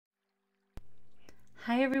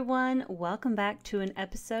Hi everyone, welcome back to an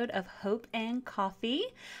episode of Hope and Coffee.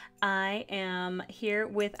 I am here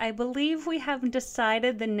with, I believe we have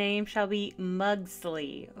decided the name shall be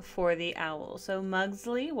Mugsley for the owl. So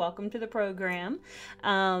Mugsley, welcome to the program.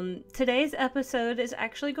 Today's episode is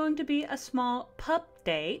actually going to be a small pup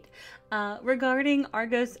date regarding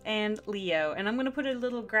Argos and Leo. And I'm going to put a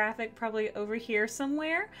little graphic probably over here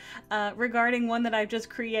somewhere regarding one that I've just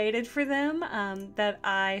created for them that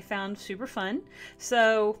I found super fun.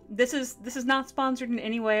 So this is not sponsored in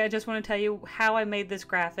any way. I just want to tell you how I made this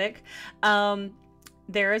graphic.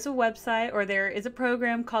 There is a website, or there is a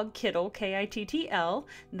program called Kittl, K-I-T-T-L,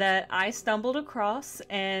 that I stumbled across,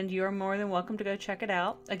 and you're more than welcome to go check it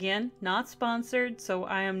out. Again, not sponsored, so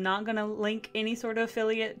I am not going to link any sort of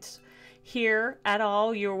affiliates here at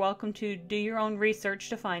all. You're welcome to do your own research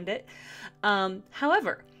to find it.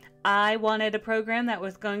 However, I wanted a program that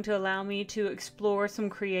was going to allow me to explore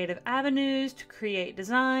some creative avenues, to create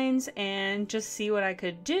designs, and just see what I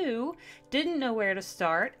could do. Didn't know where to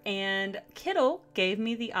start, and Kittl gave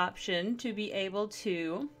me the option to be able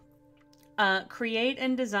to create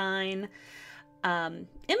and design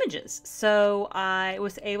images. So I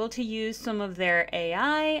was able to use some of their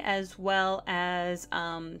AI as well as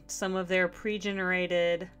some of their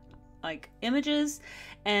pre-generated images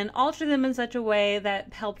and alter them in such a way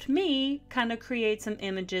that helped me kind of create some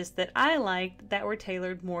images that I liked that were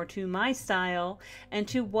tailored more to my style and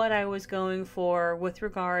to what I was going for with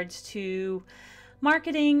regards to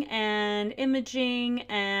marketing and imaging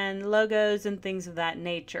and logos and things of that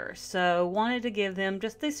nature. So wanted to give them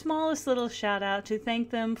just the smallest little shout out to thank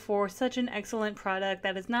them for such an excellent product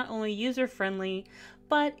that is not only user friendly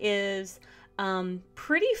but is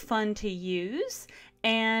pretty fun to use.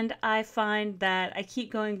 And I find that I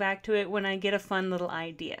keep going back to it when I get a fun little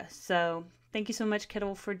idea. So thank you so much,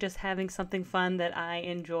 Kittl, for just having something fun that I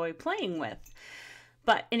enjoy playing with.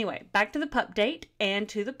 But anyway, back to the pup date and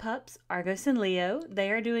to the pups, Argos and Leo. They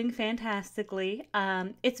are doing fantastically.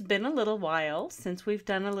 It's been a little while since we've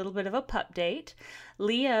done a little bit of a pup date.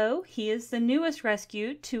 Leo, he is the newest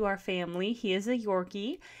rescue to our family. He is a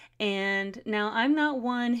Yorkie. And now I'm not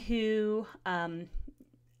one who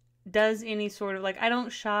does any sort of I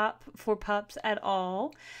don't shop for pups at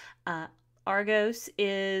all. Argos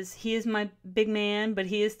he is my big man, but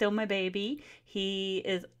he is still my baby. He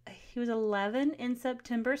was 11 in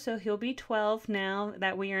September, so he'll be 12 now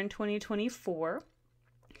that we are in 2024.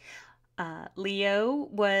 Leo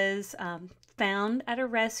was found at a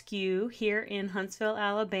rescue here in Huntsville,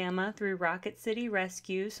 Alabama through Rocket City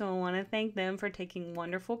Rescue, so I want to thank them for taking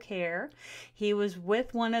wonderful care. He was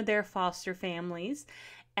with one of their foster families.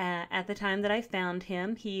 At the time that I found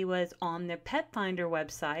him, he was on the Pet Finder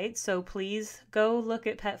website, so please go look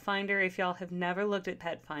at Pet Finder if y'all have never looked at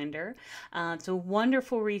Pet Finder. It's a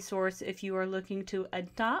wonderful resource if you are looking to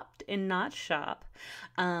adopt and not shop.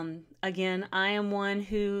 Again, I am one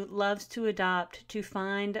who loves to adopt, to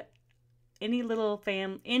find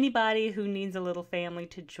anybody who needs a little family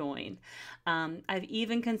to join. I've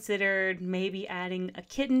even considered maybe adding a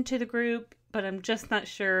kitten to the group, but I'm just not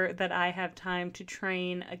sure that I have time to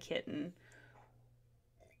train a kitten.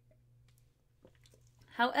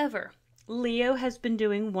 However, Leo has been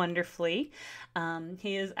doing wonderfully.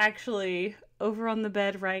 He is actually over on the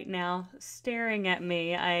bed right now staring at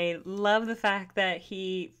me. I love the fact that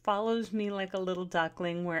he follows me like a little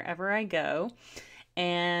duckling wherever I go,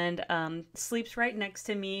 and sleeps right next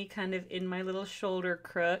to me, kind of in my little shoulder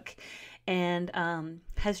crook, and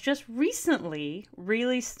has just recently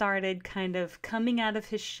really started kind of coming out of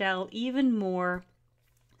his shell even more,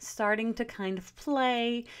 starting to kind of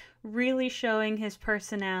play, really showing his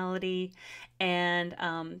personality, and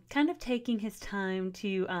kind of taking his time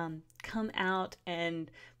to come out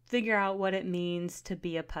and figure out what it means to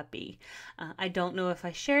be a puppy. I don't know if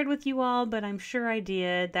I shared with you all, but I'm sure I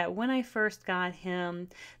did, that when I first got him,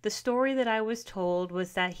 the story that I was told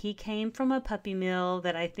was that he came from a puppy mill,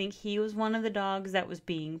 that I think he was one of the dogs that was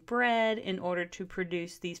being bred in order to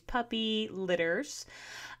produce these puppy litters.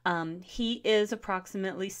 He is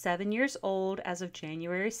approximately 7 years old as of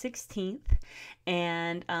January 16th,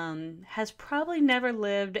 and has probably never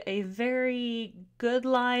lived a very good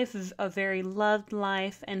life, a very loved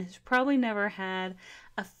life, and has probably never had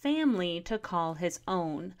a family to call his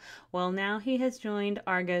own. Well, now he has joined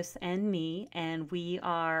Argos and me, and we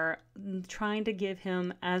are trying to give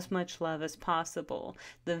him as much love as possible.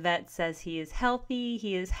 The vet says he is healthy,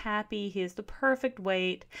 he is happy, he is the perfect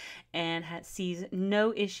weight, and sees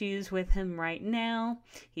no issues with him right now.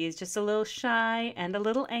 He is just a little shy and a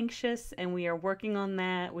little anxious, and we are working on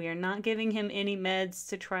that. We are not giving him any meds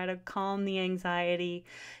to try to calm the anxiety.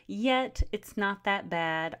 Yet, it's not that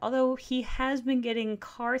bad, although he has been getting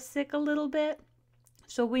car sick a little bit.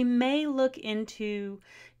 So we may look into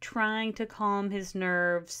trying to calm his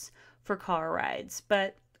nerves for car rides.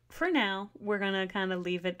 But for now, we're going to kind of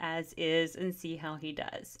leave it as is and see how he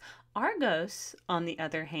does. Argos, on the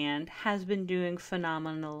other hand, has been doing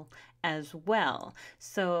phenomenal as well.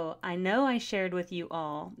 So I know I shared with you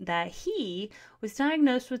all that he was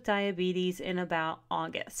diagnosed with diabetes in about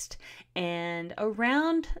August. And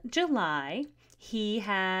around July, he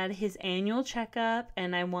had his annual checkup,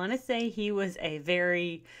 and I want to say he was a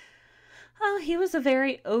very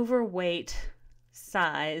overweight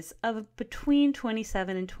size of between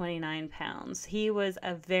 27 and 29 pounds. He was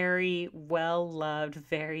a very well-loved,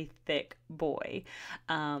 very thick boy.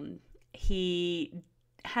 He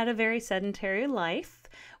had a very sedentary life,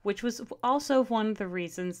 which was also one of the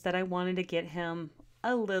reasons that I wanted to get him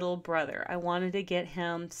a little brother. I wanted to get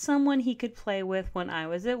him someone he could play with when I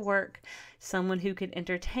was at work, someone who could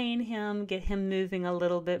entertain him, get him moving a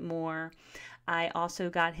little bit more. I also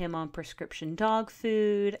got him on prescription dog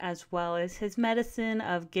food, as well as his medicine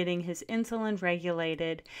of getting his insulin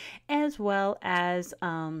regulated, as well as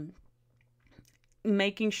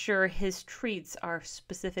making sure his treats are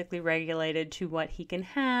specifically regulated to what he can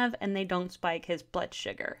have and they don't spike his blood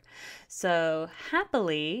sugar. So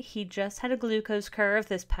happily, he just had a glucose curve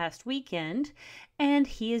this past weekend and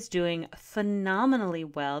he is doing phenomenally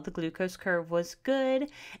well. The glucose curve was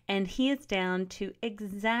good and he is down to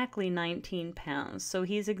exactly 19 pounds. So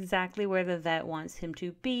he's exactly where the vet wants him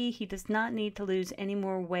to be. He does not need to lose any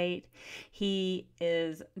more weight. He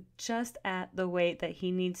is just at the weight that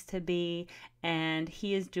he needs to be, and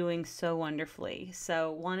he is doing so wonderfully.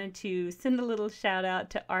 So wanted to send a little shout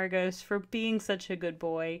out to Argos for being such a good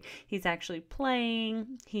boy. He's actually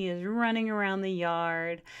playing. He is running around the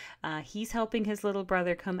yard. He's helping his little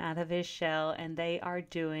brother come out of his shell, and they are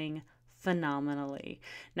doing phenomenally.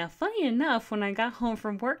 Now, funny enough, when I got home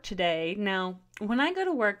from work today, now when I go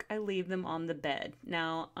to work, I leave them on the bed.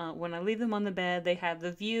 Now, when I leave them on the bed, they have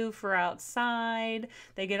the view for outside.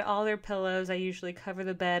 They get all their pillows. I usually cover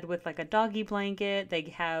the bed with like a doggy blanket. They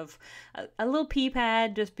have a little pee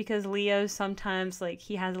pad just because Leo sometimes, like,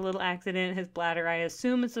 he has a little accident. His bladder, I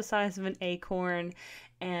assume, is the size of an acorn.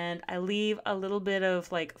 And I leave a little bit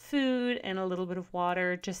of like food and a little bit of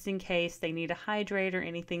water just in case they need a hydrate or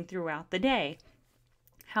anything throughout the day.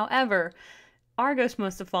 However, Argos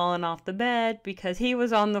must have fallen off the bed because he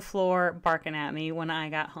was on the floor barking at me when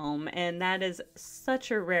I got home, and that is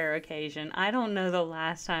such a rare occasion. I don't know the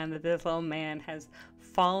last time that this little man has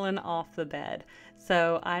fallen off the bed.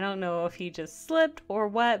 So I don't know if he just slipped or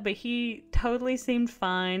what, but he totally seemed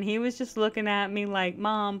fine. He was just looking at me like,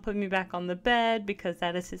 "Mom, put me back on the bed," because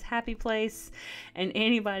that is his happy place. And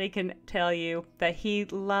anybody can tell you that he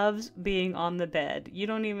loves being on the bed. You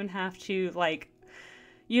don't even have to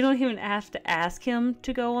ask him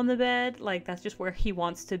to go on the bed. Like, that's just where he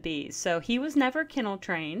wants to be. So he was never kennel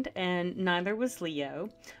trained, and neither was Leo,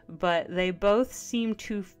 but they both seem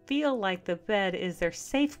to feel like the bed is their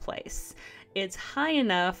safe place. It's high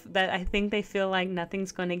enough that I think they feel like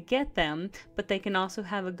nothing's going to get them, but they can also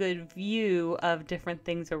have a good view of different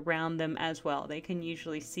things around them as well. They can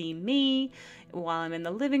usually see me while I'm in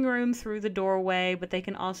the living room through the doorway, but they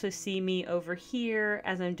can also see me over here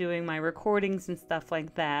as I'm doing my recordings and stuff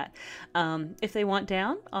like that. If they want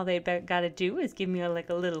down, all they've got to do is give me a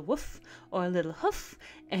little woof or a little hoof,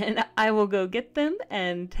 and I will go get them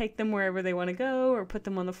and take them wherever they want to go, or put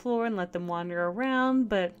them on the floor and let them wander around.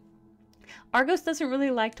 But Argos doesn't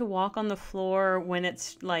really like to walk on the floor when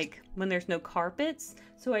there's no carpets.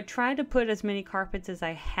 So I tried to put as many carpets as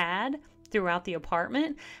I had throughout the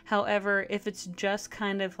apartment. However, if it's just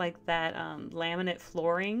kind of like that laminate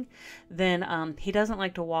flooring, then he doesn't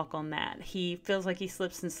like to walk on that. He feels like he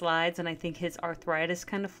slips and slides, and I think his arthritis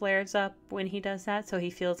kind of flares up when he does that, so he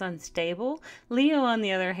feels unstable. Leo, on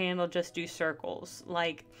the other hand, will just do circles.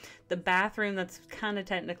 Like the bathroom that's kind of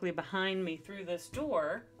technically behind me through this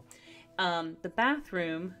door, the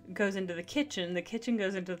bathroom goes into the kitchen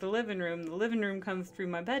goes into the living room comes through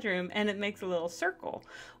my bedroom, and it makes a little circle.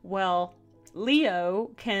 Well,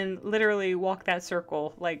 Leo can literally walk that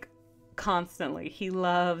circle like constantly. He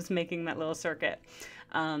loves making that little circuit.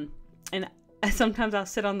 And Sometimes I'll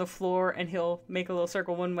sit on the floor and he'll make a little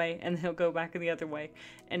circle one way and he'll go back the other way.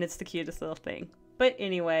 And it's the cutest little thing. But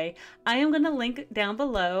anyway, I am going to link down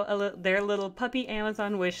below their little puppy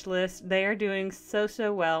Amazon wish list. They are doing so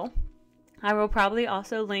well. I will probably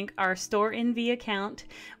also link our Store Envy account,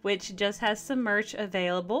 which just has some merch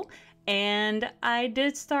available. And I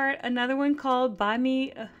did start another one called Buy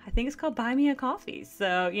Me, I think it's called Buy Me a Coffee.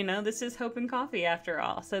 So, you know, this is Hope and Coffee after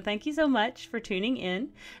all. So thank you so much for tuning in,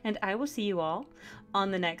 and I will see you all on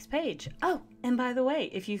the next page. Oh, and by the way,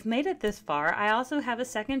 if you've made it this far, I also have a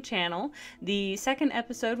second channel. The second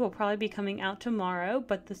episode will probably be coming out tomorrow,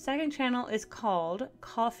 but the second channel is called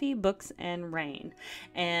Coffee, Books, and Rain.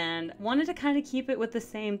 And wanted to kind of keep it with the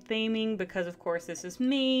same theming because, of course, this is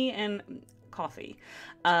me and coffee.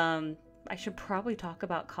 I should probably talk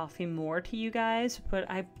about coffee more to you guys, but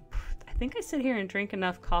I think I sit here and drink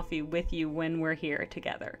enough coffee with you when we're here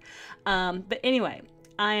together. But anyway,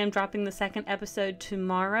 I am dropping the second episode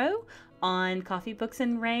tomorrow on Coffee, Books,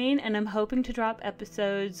 and Rain, and I'm hoping to drop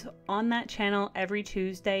episodes on that channel every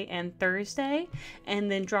Tuesday and Thursday,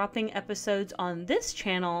 and then dropping episodes on this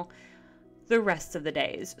channel the rest of the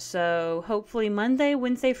days. So hopefully Monday,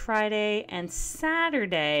 Wednesday, Friday, and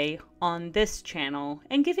Saturday on this channel,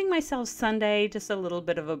 and giving myself Sunday just a little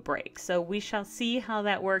bit of a break. So we shall see how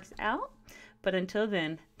that works out. But until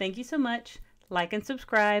then, thank you so much. Like and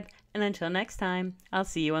subscribe. And until next time, I'll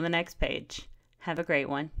see you on the next page. Have a great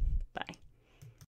one.